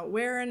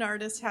where an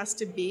artist has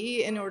to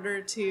be in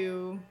order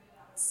to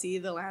see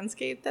the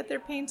landscape that they're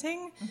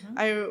painting.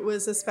 I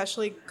was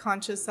especially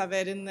conscious of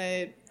it in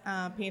the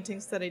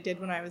paintings that I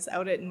did when I was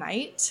out at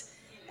night.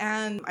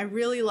 And I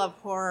really love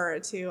horror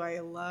too. I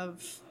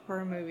love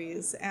horror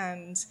movies.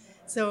 And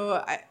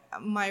so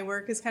my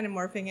work is kind of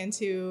morphing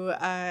into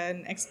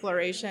an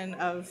exploration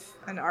of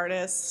an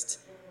artist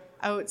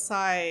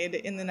outside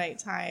in the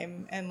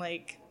nighttime and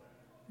like,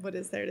 what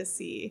is there to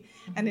see?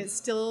 And it's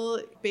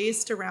still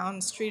based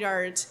around street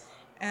art,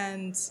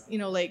 and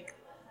like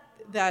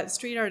that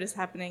street art is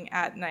happening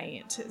at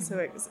night. So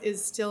it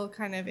is still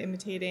kind of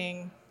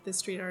imitating the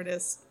street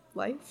artist's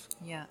life.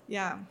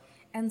 Yeah.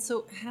 And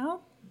so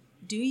how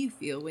do you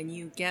feel when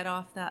you get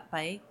off that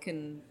bike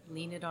and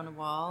lean it on a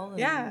wall?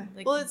 And,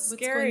 well, it's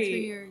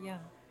scary.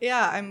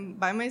 I'm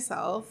by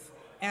myself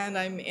and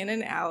I'm in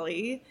an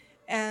alley,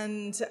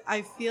 and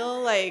I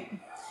feel like,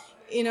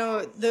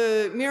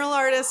 the mural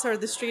artists or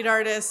the street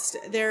artist,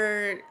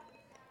 they're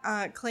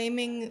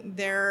claiming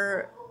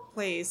their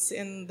place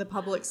in the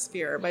public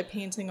sphere by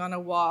painting on a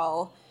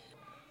wall.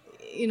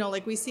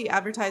 Like we see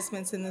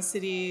advertisements in the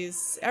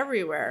cities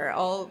everywhere,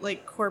 all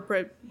like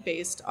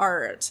corporate-based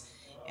art.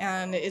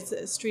 And it's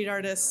a street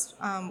artist's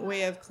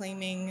way of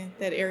claiming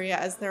that area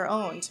as their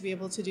own, to be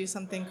able to do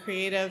something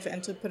creative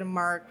and to put a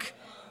mark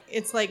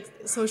it's like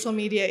social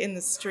media in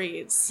the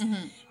streets.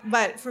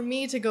 But for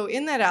me to go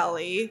in that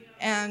alley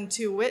and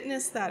to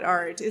witness that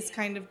art is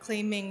kind of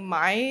claiming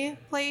my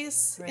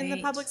place in the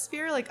Right. public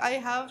sphere. Like, I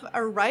have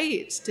a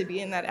right to be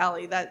in that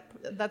alley.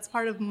 That's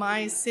part of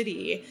my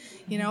city,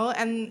 you know,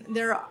 and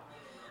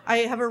I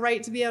have a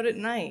right to be out at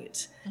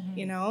night,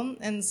 you know,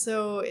 and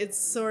so it's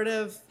sort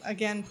of,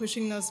 again,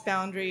 pushing those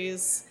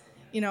boundaries.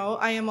 You know,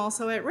 I am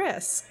also at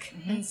risk.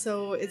 And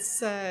so it's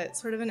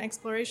sort of an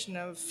exploration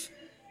of,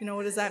 you know,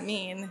 what does that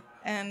mean?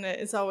 And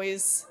it's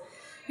always,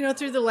 you know,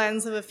 through the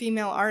lens of a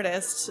female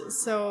artist.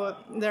 So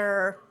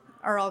there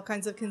are all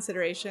kinds of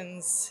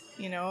considerations,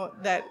 you know,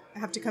 that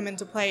have to come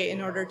into play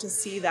in order to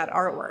see that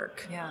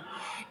artwork. Yeah.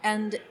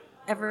 And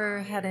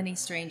ever had any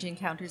strange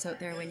encounters out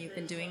there when you've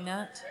been doing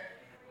that?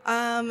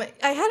 I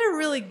had a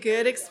really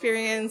good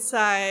experience.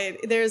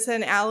 There's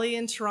an alley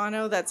in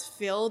Toronto that's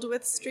filled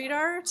with street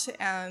art,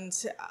 and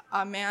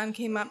a man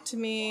came up to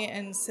me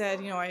and said,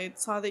 you know, I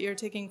saw that you're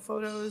taking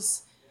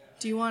photos.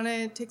 Do you want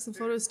to take some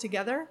photos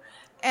together?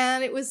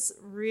 And it was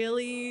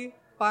really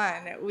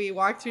fun. We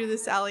walked through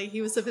this alley.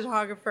 He was a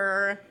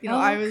photographer. You know, Oh,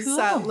 I was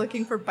cool.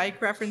 looking for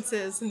bike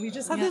references, and we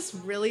just had this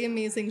really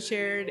amazing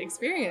shared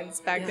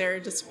experience back there,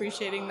 just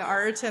appreciating the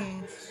art,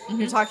 and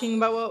you're talking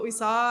about what we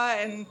saw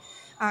and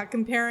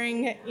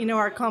comparing, you know,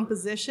 our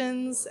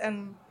compositions,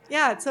 and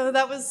yeah, so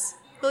that was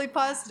really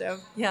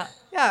positive. Yeah.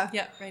 Yeah,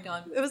 Yeah, right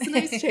on. it was a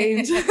nice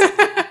change.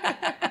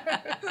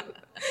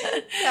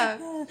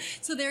 Yeah.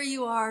 So there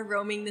you are,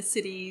 roaming the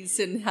cities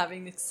and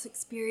having this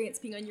experience,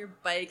 being on your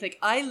bike. Like,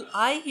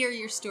 I hear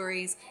your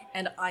stories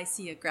and I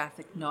see a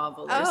graphic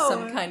novel or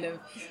some kind of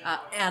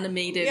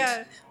animated.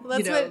 Yeah, well,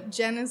 that's you know, what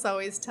Jen is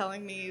always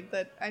telling me,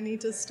 that I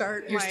need to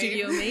start your my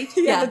studio mate.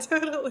 Yeah,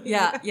 totally.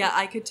 Yeah,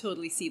 I could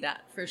totally see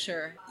that for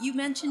sure. You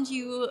mentioned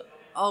you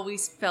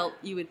always felt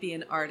you would be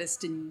an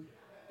artist, and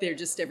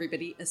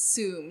everybody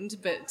assumed,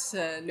 but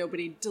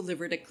nobody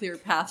delivered a clear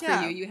path for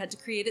Yeah. you. You had to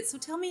create it. So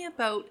tell me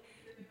about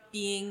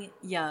being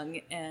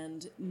young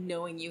and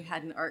knowing you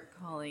had an art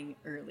calling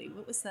early.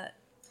 What was that?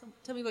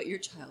 Tell me about your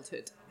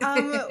childhood.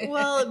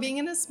 Well, being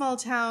in a small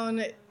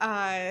town,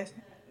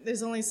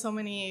 there's only so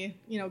many,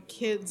 you know,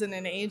 kids in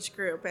an age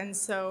group, and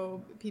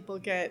so people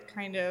get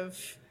kind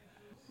of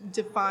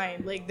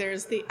defined. Like,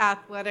 there's the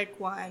athletic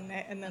one,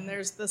 and then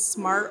there's the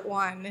smart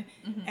one,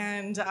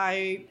 and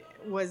I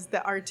was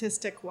the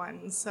artistic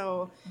one.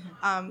 So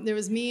there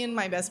was me and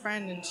my best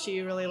friend, and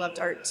she really loved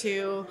art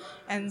too.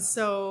 And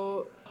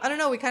so, I don't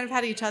know, we kind of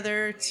had each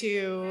other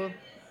to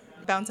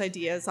bounce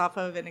ideas off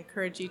of and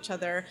encourage each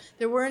other.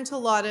 There weren't a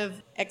lot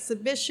of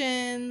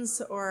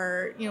exhibitions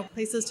or, you know,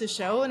 places to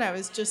show, and I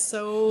was just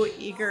so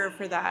eager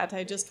for that.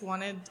 I just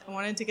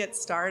wanted to get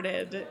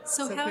started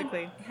so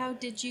quickly. How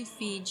did you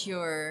feed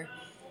your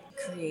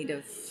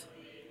creative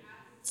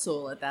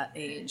soul at that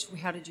age?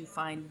 How did you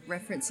find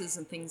references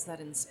and things that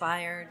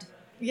inspired?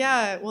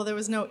 Yeah, well, there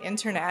was no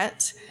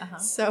internet,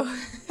 so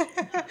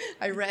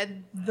I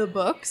read the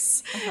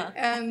books,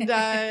 and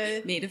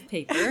Made of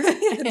paper.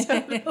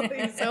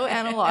 totally, so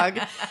analog.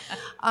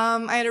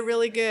 I had a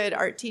really good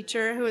art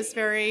teacher who was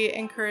very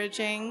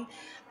encouraging,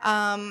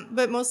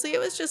 but mostly it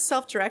was just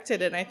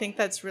self-directed, and I think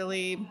that's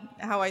really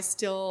how I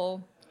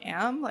still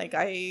am. Like,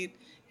 I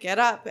get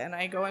up and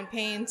I go and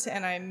paint,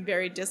 and I'm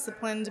very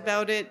disciplined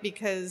about it,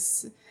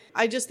 because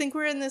I just think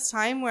we're in this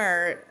time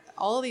where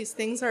all these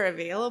things are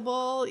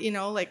available, you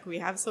know, like we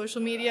have social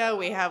media,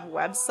 we have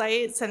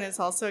websites, and it's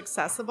also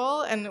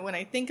accessible. And when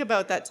I think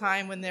about that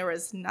time when there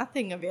was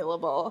nothing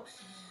available,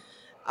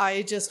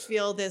 I just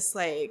feel this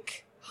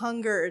like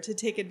hunger to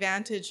take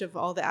advantage of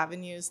all the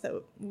avenues that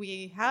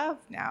we have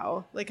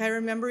now. Like, I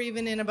remember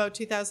even in about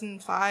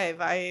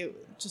 2005, I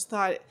just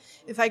thought,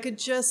 if I could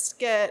just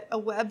get a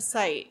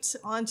website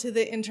onto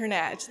the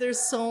internet, there's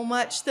so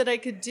much that I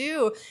could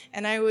do.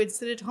 And I would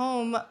sit at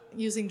home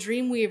using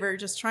Dreamweaver,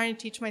 just trying to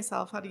teach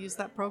myself how to use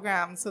that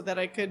program so that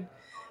I could,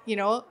 you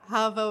know,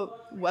 have a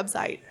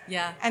website.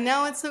 Yeah. And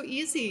now it's so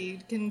easy. You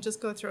can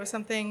just go throw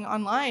something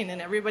online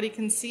and everybody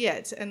can see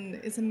it. And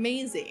it's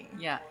amazing.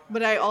 Yeah.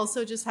 But I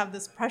also just have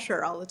this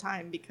pressure all the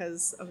time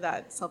because of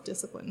that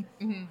self-discipline.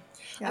 Mm-hmm.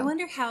 Yeah. I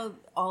wonder how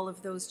all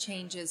of those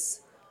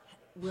changes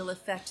will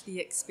affect the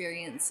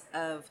experience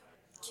of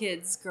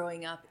kids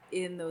growing up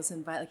in those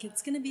environments. Like,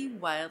 it's going to be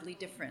wildly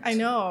different. I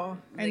know.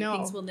 Like,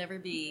 things will never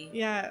be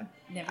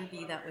never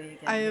be that way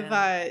again.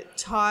 I've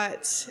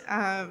taught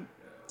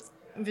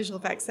visual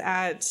effects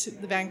at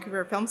the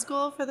Vancouver Film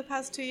School for the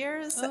past 2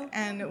 years. Oh.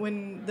 And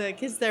when the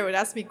kids there would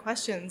ask me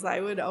questions, I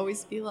would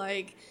always be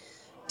like,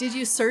 did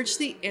you search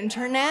the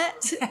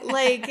internet?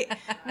 Like,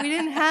 we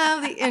didn't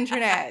have the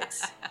internet.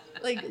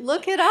 Like,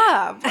 look it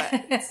up.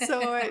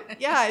 So,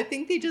 yeah, I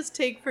think they just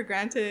take for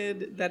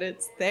granted that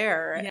it's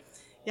there.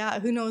 Yeah,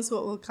 who knows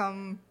what will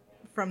come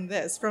from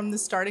this, from the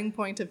starting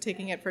point of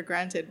taking it for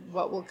granted,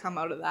 what will come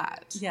out of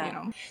that. Yeah. You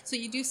know? So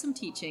you do some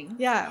teaching.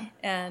 Yeah.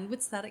 And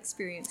what's that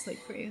experience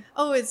like for you?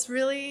 Oh, it's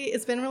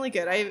been really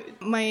good.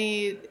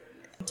 My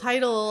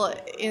Title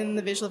in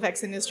the visual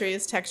effects industry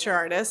is texture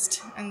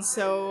artist, and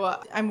so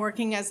I'm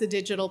working as a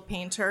digital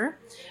painter.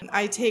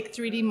 I take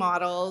 3D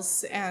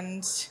models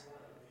and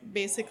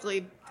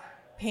basically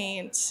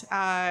paint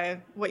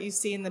what you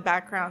see in the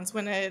backgrounds.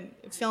 When a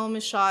film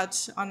is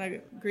shot on a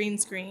green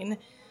screen,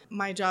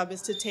 my job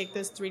is to take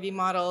those 3D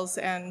models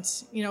and,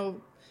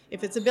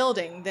 if it's a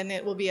building, then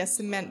it will be a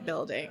cement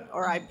building,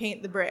 or I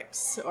paint the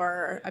bricks,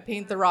 or I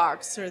paint the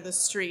rocks or the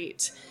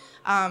street.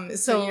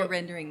 So you're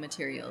rendering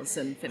materials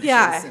and finishes.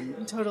 Yeah,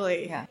 and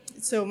totally. Yeah.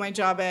 So my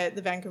job at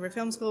the Vancouver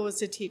Film School was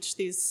to teach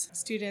these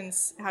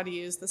students how to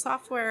use the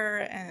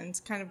software and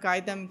kind of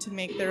guide them to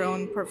make their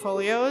own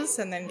portfolios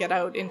and then get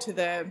out into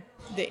the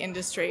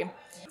industry.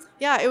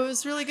 Yeah, it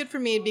was really good for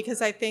me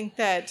because I think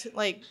that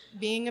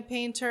being a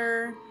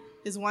painter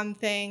is one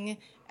thing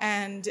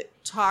and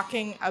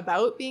talking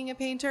about being a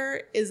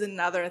painter is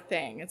another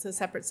thing. It's a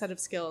separate set of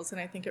skills,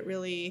 and I think it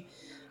really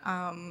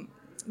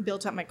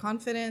built up my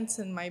confidence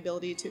and my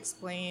ability to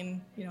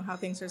explain, how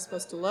things are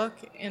supposed to look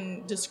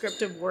in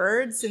descriptive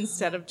words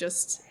instead of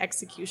just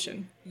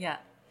execution. Yeah.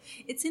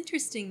 It's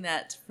interesting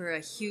that for a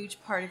huge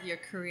part of your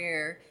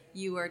career,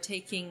 you are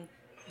taking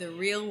the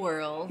real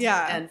world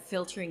and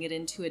filtering it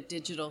into a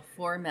digital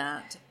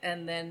format.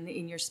 And then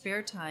in your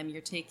spare time,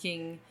 you're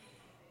taking,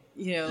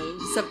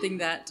 something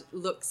that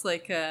looks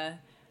like a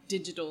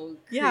digital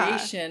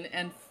creation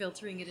and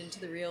filtering it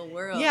into the real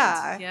world.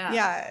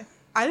 Yeah.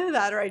 Either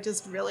that or I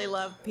just really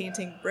love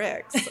painting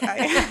bricks.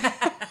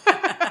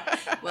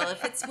 Well,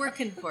 if it's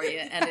working for you,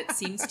 and it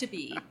seems to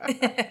be.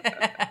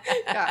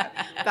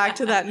 Back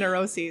to that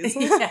neuroses.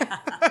 They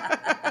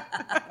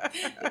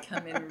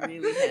come in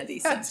really handy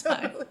sometimes.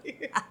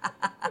 Totally.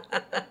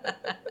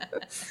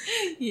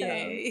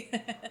 Yay.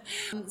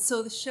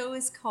 So the show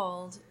is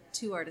called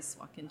Two Artists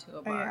Walk Into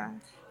a Bar. Yeah.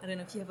 I don't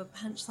know if you have a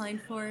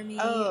punchline for me.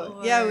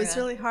 It was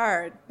really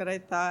hard, but I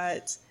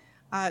thought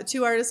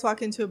two artists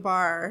walk into a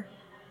bar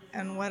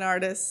and one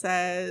artist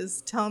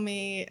says, "Tell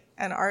me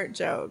an art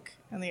joke."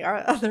 And the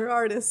other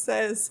artist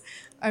says,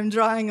 "I'm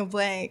drawing a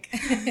blank."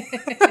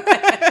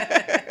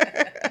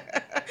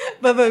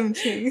 Ba-boom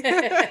ching.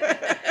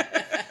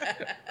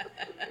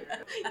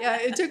 Yeah,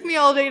 it took me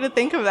all day to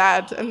think of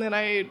that. And then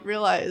I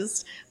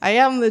realized I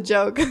am the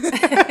joke.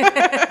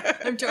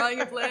 I'm drawing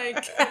a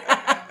blank.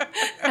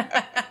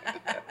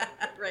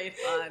 Right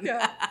on.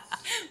 Yeah.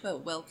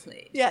 Well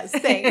played. Yes,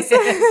 thanks.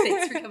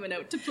 Thanks for coming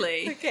out to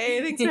play.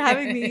 Okay, thanks for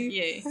having me.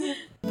 Yay.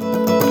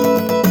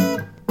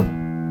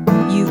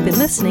 You've been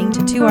listening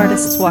to Two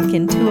Artists Walk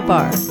Into a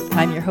Bar.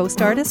 I'm your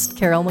host artist,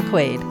 Carol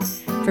McQuaid.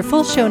 For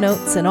full show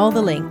notes and all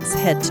the links,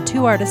 head to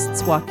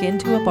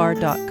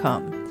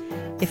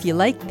twoartistswalkintoabar.com. If you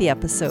liked the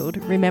episode,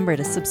 remember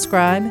to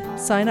subscribe,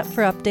 sign up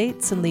for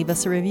updates, and leave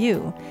us a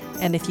review.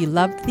 And if you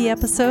loved the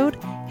episode,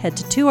 head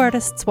to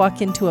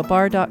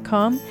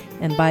twoartistswalkintoabar.com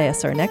and buy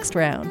us our next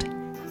round.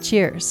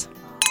 Cheers.